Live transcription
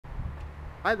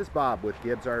Hi, this is Bob with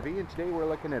Gibbs RV, and today we're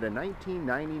looking at a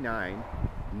 1999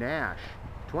 Nash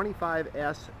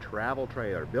 25S travel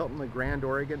trailer built in LeGrand,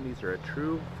 Oregon. These are a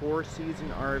true four-season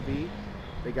RV.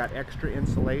 They got extra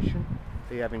insulation.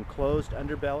 They have enclosed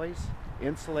underbellies,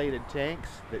 insulated tanks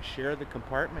that share the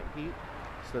compartment heat,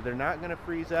 so they're not going to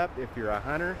freeze up. If you're a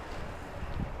hunter,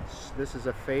 this is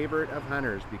a favorite of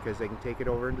hunters because they can take it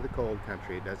over into the cold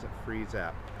country. It doesn't freeze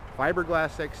up.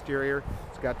 Fiberglass exterior.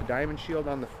 It's got the diamond shield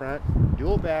on the front,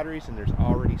 dual batteries, and there's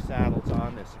already saddles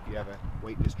on this if you have a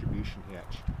weight distribution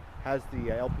hitch. Has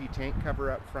the LP tank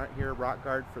cover up front here, rock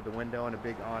guard for the window, and a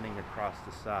big awning across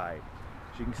the side.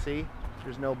 As you can see,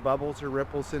 there's no bubbles or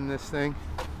ripples in this thing.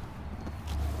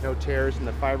 No tears in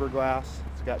the fiberglass.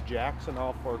 It's got jacks on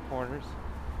all four corners.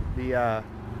 The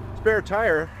spare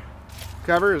tire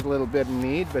cover is a little bit in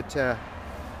need, but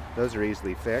those are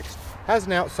easily fixed. Has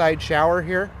an outside shower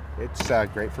here. It's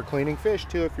great for cleaning fish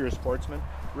too if you're a sportsman.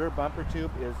 Rear bumper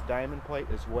tube is diamond plate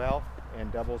as well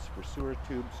and doubles for sewer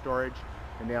tube storage.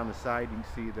 And down the side you can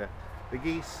see the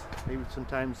geese. Maybe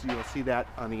sometimes you'll see that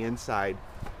on the inside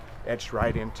etched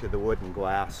right into the wood and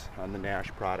glass on the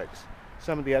Nash products.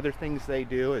 Some of the other things they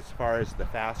do as far as the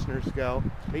fasteners go,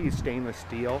 they use stainless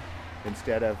steel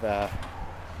instead of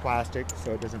plastic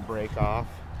so it doesn't break off.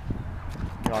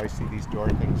 You always see these door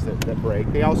things that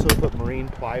break. They also put marine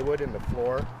plywood in the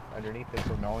floor underneath this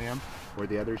linoleum, where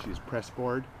the others use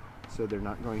pressboard, so they're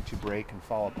not going to break and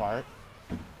fall apart.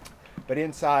 But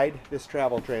inside this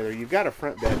travel trailer, you've got a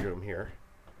front bedroom here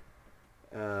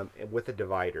with a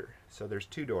divider. So there's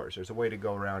two doors. There's a way to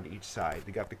go around each side.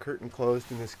 They got the curtain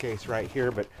closed in this case right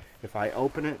here, but if I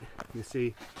open it, you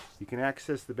see you can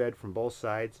access the bed from both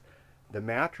sides. The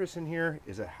mattress in here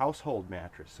is a household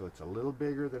mattress, so it's a little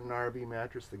bigger than an RV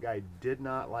mattress. The guy did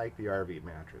not like the RV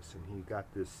mattress, and he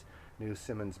got this new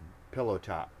Simmons pillow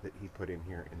top that he put in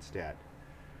here instead.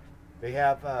 They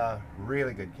have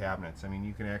really good cabinets. I mean,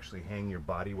 you can actually hang your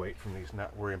body weight from these,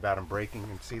 not worry about them breaking. You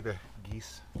can see the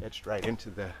geese etched right into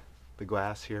the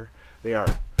glass here. They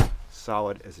are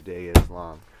solid as a day is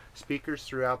long. Speakers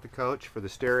throughout the coach for the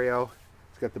stereo.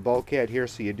 It's got the bulkhead here,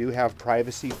 so you do have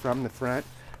privacy from the front.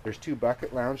 There's two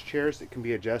bucket lounge chairs that can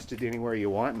be adjusted anywhere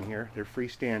you want in here. They're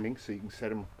freestanding, so you can set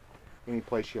them any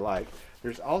place you like.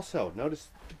 There's also, notice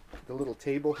the little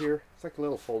table here. It's like a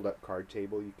little fold-up card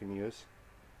table you can use.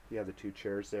 You have the two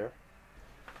chairs there.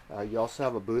 You also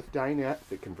have a booth dinette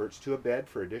that converts to a bed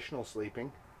for additional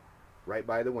sleeping right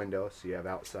by the window, so you have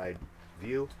outside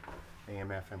view.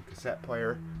 AM/FM cassette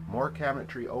player. More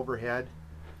cabinetry overhead.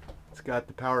 It's got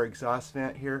the power exhaust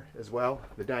vent here as well,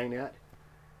 the dinette.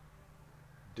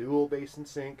 Dual basin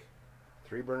sink,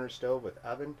 3-burner stove with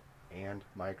oven and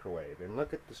microwave. And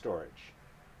look at the storage.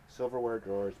 Silverware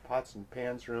drawers, pots and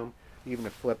pans room, even a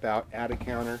flip out attic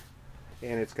counter.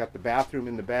 And it's got the bathroom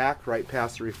in the back, right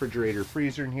past the refrigerator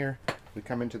freezer in here. We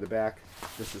come into the back.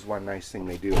 This is one nice thing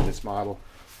they do in this model.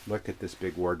 Look at this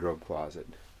big wardrobe closet.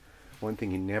 One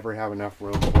thing you never have enough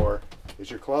room for is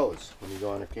your clothes when you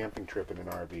go on a camping trip in an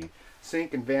RV.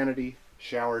 Sink and vanity,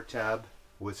 shower tub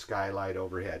with skylight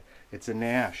overhead. It's a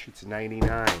Nash. It's a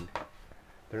 99.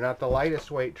 They're not the lightest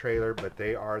weight trailer, but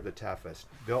they are the toughest.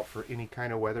 Built for any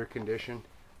kind of weather condition.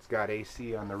 It's got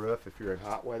AC on the roof if you're in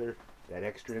hot weather. That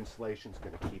extra insulation is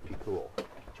going to keep you cool.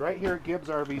 It's right here at Gibbs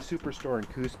RV Superstore in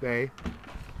Coos Bay.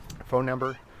 Phone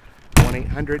number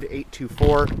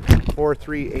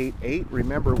 1-800-824-4388.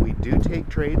 Remember, we do take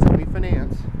trades and we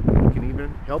finance. We can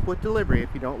even help with delivery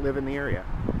if you don't live in the area.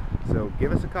 So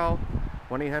give us a call.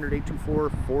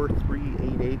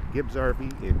 1-800-824-4388, Gibbs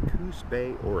RV in Coos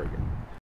Bay, Oregon.